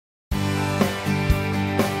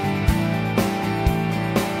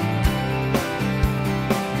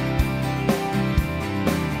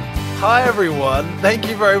Hi everyone, thank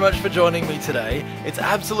you very much for joining me today. It's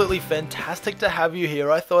absolutely fantastic to have you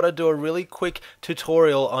here. I thought I'd do a really quick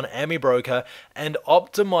tutorial on Amibroker and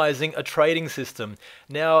optimizing a trading system.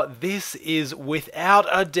 Now this is without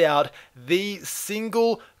a doubt the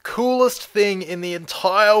single coolest thing in the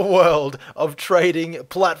entire world of trading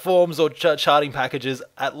platforms or charting packages.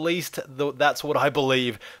 At least that's what I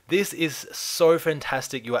believe. This is so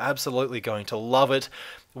fantastic. You are absolutely going to love it.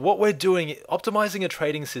 What we're doing, optimizing a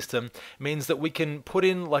trading system, means that we can put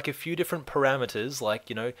in like a few different parameters, like,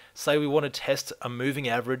 you know, say we want to test a moving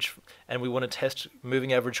average and we want to test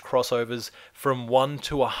moving average crossovers from 1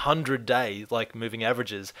 to 100 days, like moving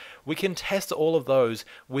averages. We can test all of those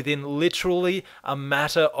within literally a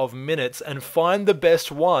matter of minutes and find the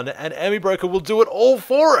best one, and Amibroker will do it all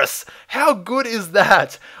for us. How good is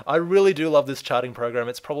that? I really do love this charting program.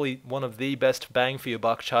 It's probably one of the best bang for your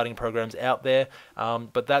buck charting programs out there.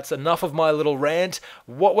 But that's enough of my little rant.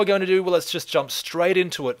 What we're going to do, well, let's just jump straight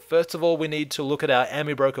into it. First of all, we need to look at our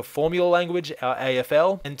Amibroker Formula Language, our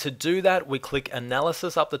AFL. And to do that, we click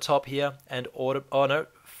Analysis up the top here and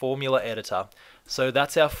Formula Editor. So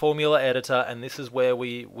that's our formula editor, and this is where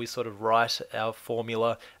we sort of write our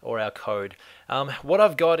formula or our code. What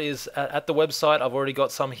I've got is, at the website, I've already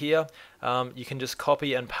got some here. You can just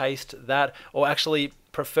copy and paste that, or actually,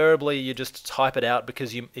 preferably you just type it out,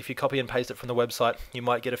 because if you copy and paste it from the website, you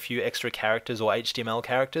might get a few extra characters or HTML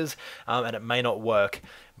characters, and it may not work.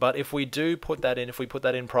 But if we do put that in, if we put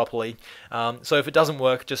that in properly, so if it doesn't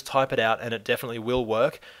work, just type it out and it definitely will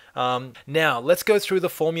work. Now, let's go through the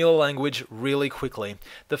formula language really quickly.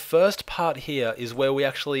 The first part here is where we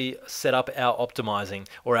actually set up our optimizing,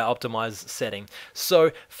 or our optimize setting.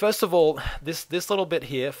 So first of all, this little bit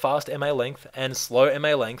here, fast MA length and slow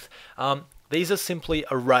MA length, these are simply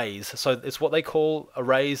arrays. So it's what they call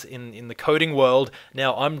arrays in the coding world.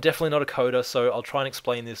 Now, I'm definitely not a coder, so I'll try and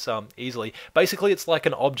explain this easily. Basically, it's like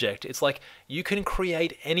an object. It's like you can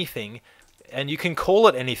create anything, and you can call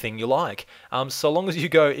it anything you like. So long as you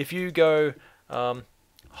go, if you go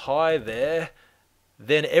hi there,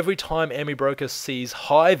 then every time Amibroker sees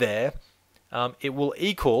hi there, it will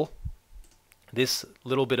equal this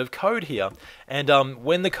little bit of code here. And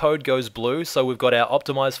when the code goes blue, so we've got our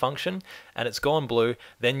optimize function and it's gone blue,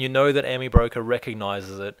 then you know that Amibroker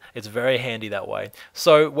recognizes it. It's very handy that way.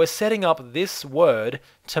 So we're setting up this word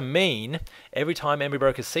to mean every time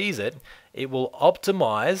Amibroker sees it, it will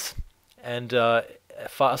optimize and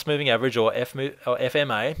fast moving average, or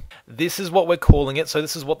FMA. This is what we're calling it. So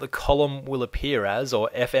this is what the column will appear as, or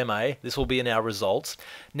FMA. This will be in our results.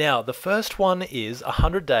 Now, the first one is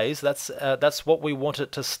 100 days. That's what we want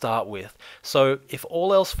it to start with. So if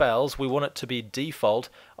all else fails, we want it to be default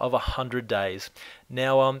of 100 days.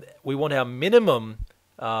 Now, we want our minimum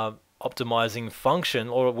optimizing function,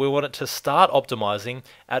 or we want it to start optimizing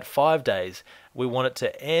at 5 days. We want it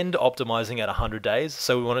to end optimizing at 100 days.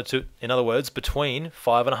 So we want it to, in other words, between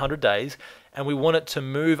 5 and 100 days. And we want it to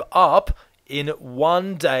move up in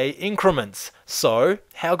 1 day increments. So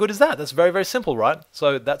how good is that? That's very, very simple, right?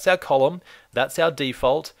 So that's our column. That's our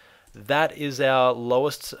default. That is our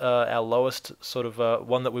lowest sort of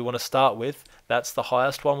one that we want to start with. That's the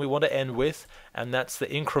highest one we want to end with. And that's the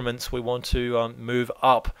increments we want to move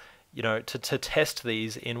up, you know, to test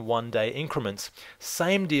these in 1 day increments.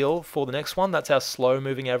 Same deal for the next one. That's our slow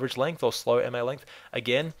moving average length, or slow MA length.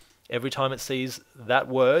 Again, every time it sees that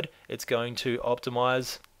word, it's going to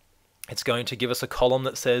optimize. It's going to give us a column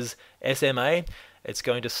that says SMA. It's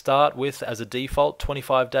going to start with, as a default,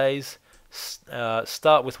 25 days,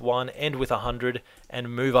 start with 1, end with 100,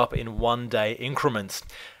 and move up in 1 day increments.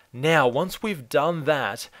 Now, once we've done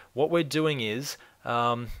that, what we're doing is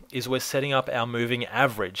we're setting up our moving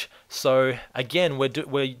average. So again,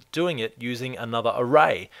 we're doing it using another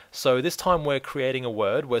array. So this time we're creating a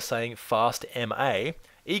word. We're saying fast MA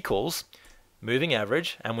equals moving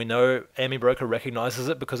average, and we know Amibroker recognizes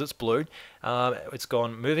it because it's blue. It's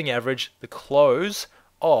gone moving average, the close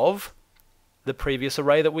of the previous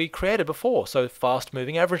array that we created before. So fast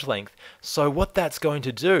moving average length. So what that's going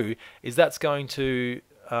to do is that's going to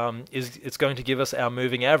it's going to give us our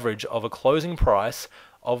moving average of a closing price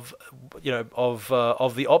of the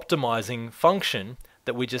optimizing function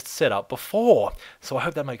that we just set up before. So I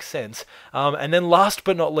hope that makes sense. And then last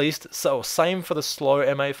but not least, so same for the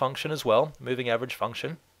slow MA function as well, moving average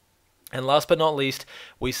function. And last but not least,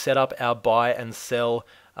 we set up our buy and sell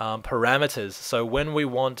parameters. So when we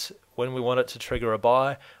want it to trigger a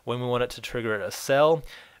buy, when we want it to trigger a sell,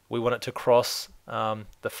 we want it to cross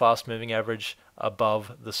the fast moving average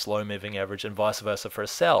above the slow moving average, and vice versa for a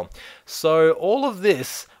sell. So all of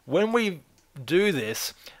this, when we do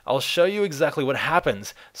this, I'll show you exactly what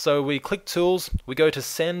happens. So we click Tools, we go to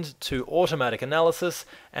Send to Automatic Analysis,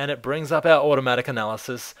 and it brings up our Automatic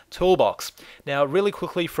Analysis toolbox. Now really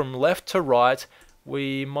quickly from left to right,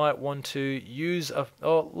 we might want to use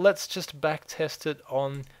let's just backtest it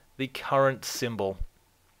on the current symbol.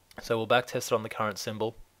 So we'll backtest it on the current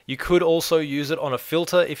symbol. You could also use it on a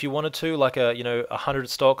filter if you wanted to, like a 100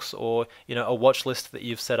 stocks or a watch list that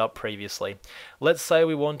you've set up previously. Let's say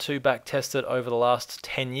we want to backtest it over the last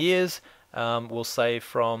 10 years. We'll say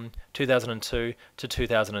from 2002 to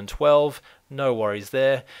 2012. No worries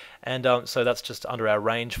there. And so that's just under our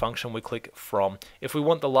range function. We click From. If we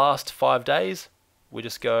want the last 5 days, we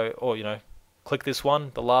just go, or click this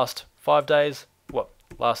one. The last 5 days.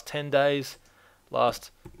 Last 10 days.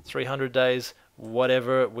 Last 300 days.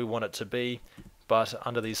 Whatever we want it to be, but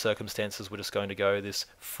under these circumstances we're just going to go this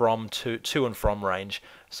from to and from range,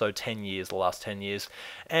 so 10 years, the last 10 years.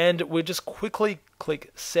 And we just quickly click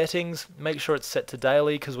Settings, make sure it's set to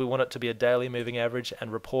daily because we want it to be a daily moving average,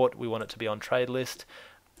 and Report, we want it to be on trade list.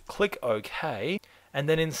 Click OK, and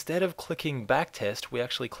then instead of clicking Backtest, we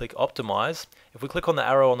actually click Optimize. If we click on the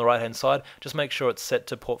arrow on the right hand side, just make sure it's set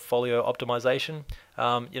to Portfolio Optimization.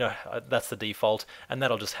 That's the default, and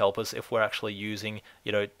that'll just help us if we're actually using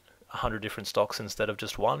 100 different stocks instead of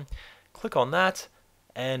just one. Click on that,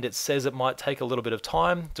 and it says it might take a little bit of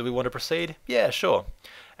time. Do we want to proceed? Yeah, sure.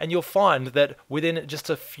 And you'll find that within just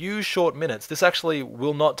a few short minutes, this actually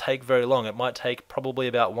will not take very long. It might take probably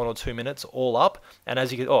about 1 or 2 minutes all up, and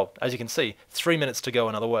as you can see, 3 minutes to go,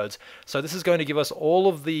 in other words. So this is going to give us all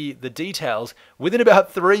of the details within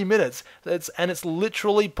about 3 minutes. It's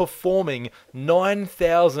literally performing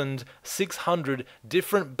 9,600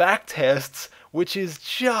 different back tests, which is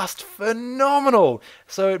just phenomenal.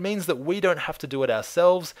 So it means that we don't have to do it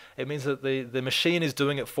ourselves. It means that the machine is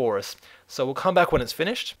doing it for us. So we'll come back when it's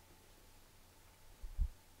finished.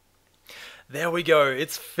 There we go,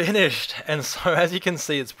 it's finished. And so as you can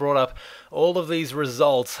see, it's brought up all of these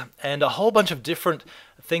results and a whole bunch of different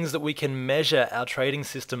things that we can measure our trading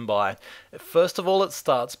system by. First of all, it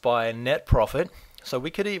starts by net profit. So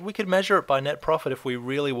we could measure it by net profit if we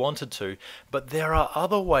really wanted to, but there are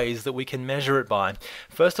other ways that we can measure it by.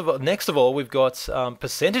 Next of all, we've got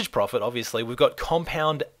percentage profit, obviously. We've got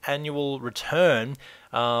compound annual return.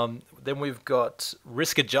 Then we've got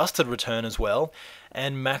risk-adjusted return as well,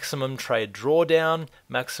 and maximum trade drawdown,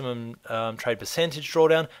 maximum trade percentage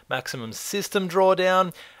drawdown, maximum system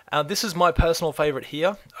drawdown. This is my personal favorite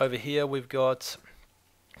here. Over here, we've got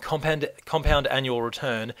compound annual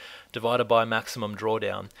return divided by maximum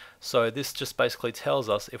drawdown. So this just basically tells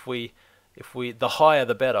us if we the higher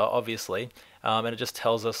the better, obviously, and it just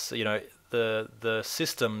tells us the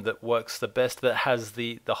system that works the best, that has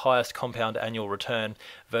the highest compound annual return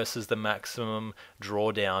versus the maximum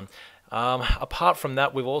drawdown. Apart from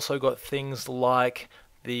that, we've also got things like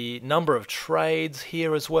the number of trades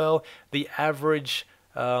here as well, the average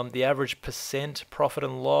percent profit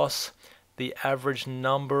and loss, the average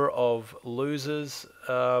number of losers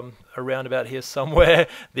around about here somewhere,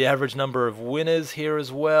 the average number of winners here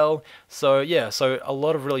as well. So yeah, so a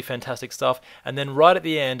lot of really fantastic stuff. And then right at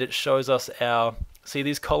the end, it shows us see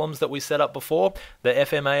these columns that we set up before, the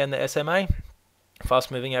FMA and the SMA, fast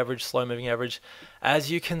moving average, slow moving average. As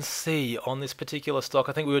you can see on this particular stock,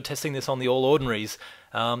 I think we were testing this on the All Ordinaries,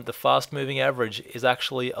 the fast moving average is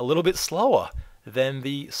actually a little bit slower than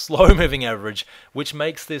the slow moving average, which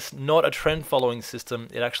makes this not a trend following system.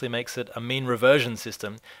 It actually makes it a mean reversion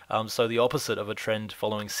system, so the opposite of a trend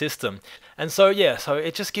following system. And so yeah, so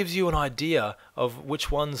it just gives you an idea of which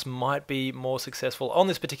ones might be more successful on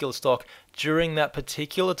this particular stock during that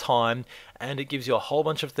particular time, and it gives you a whole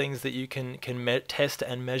bunch of things that you can test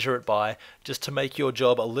and measure it by, just to make your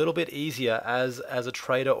job a little bit easier as a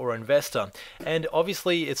trader or investor. And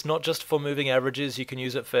obviously it's not just for moving averages. You can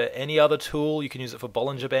use it for any other tool. You can use it for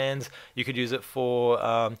Bollinger Bands. You could use it for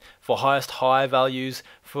highest high values,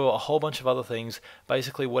 for a whole bunch of other things.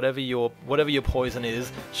 Basically whatever your poison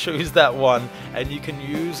is, choose that one, and you can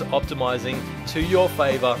use optimizing to your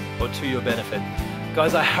favor or to your benefit.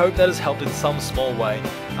 Guys, I hope that has helped in some small way.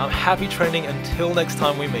 Happy trending until next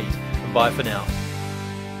time we meet. Bye for now.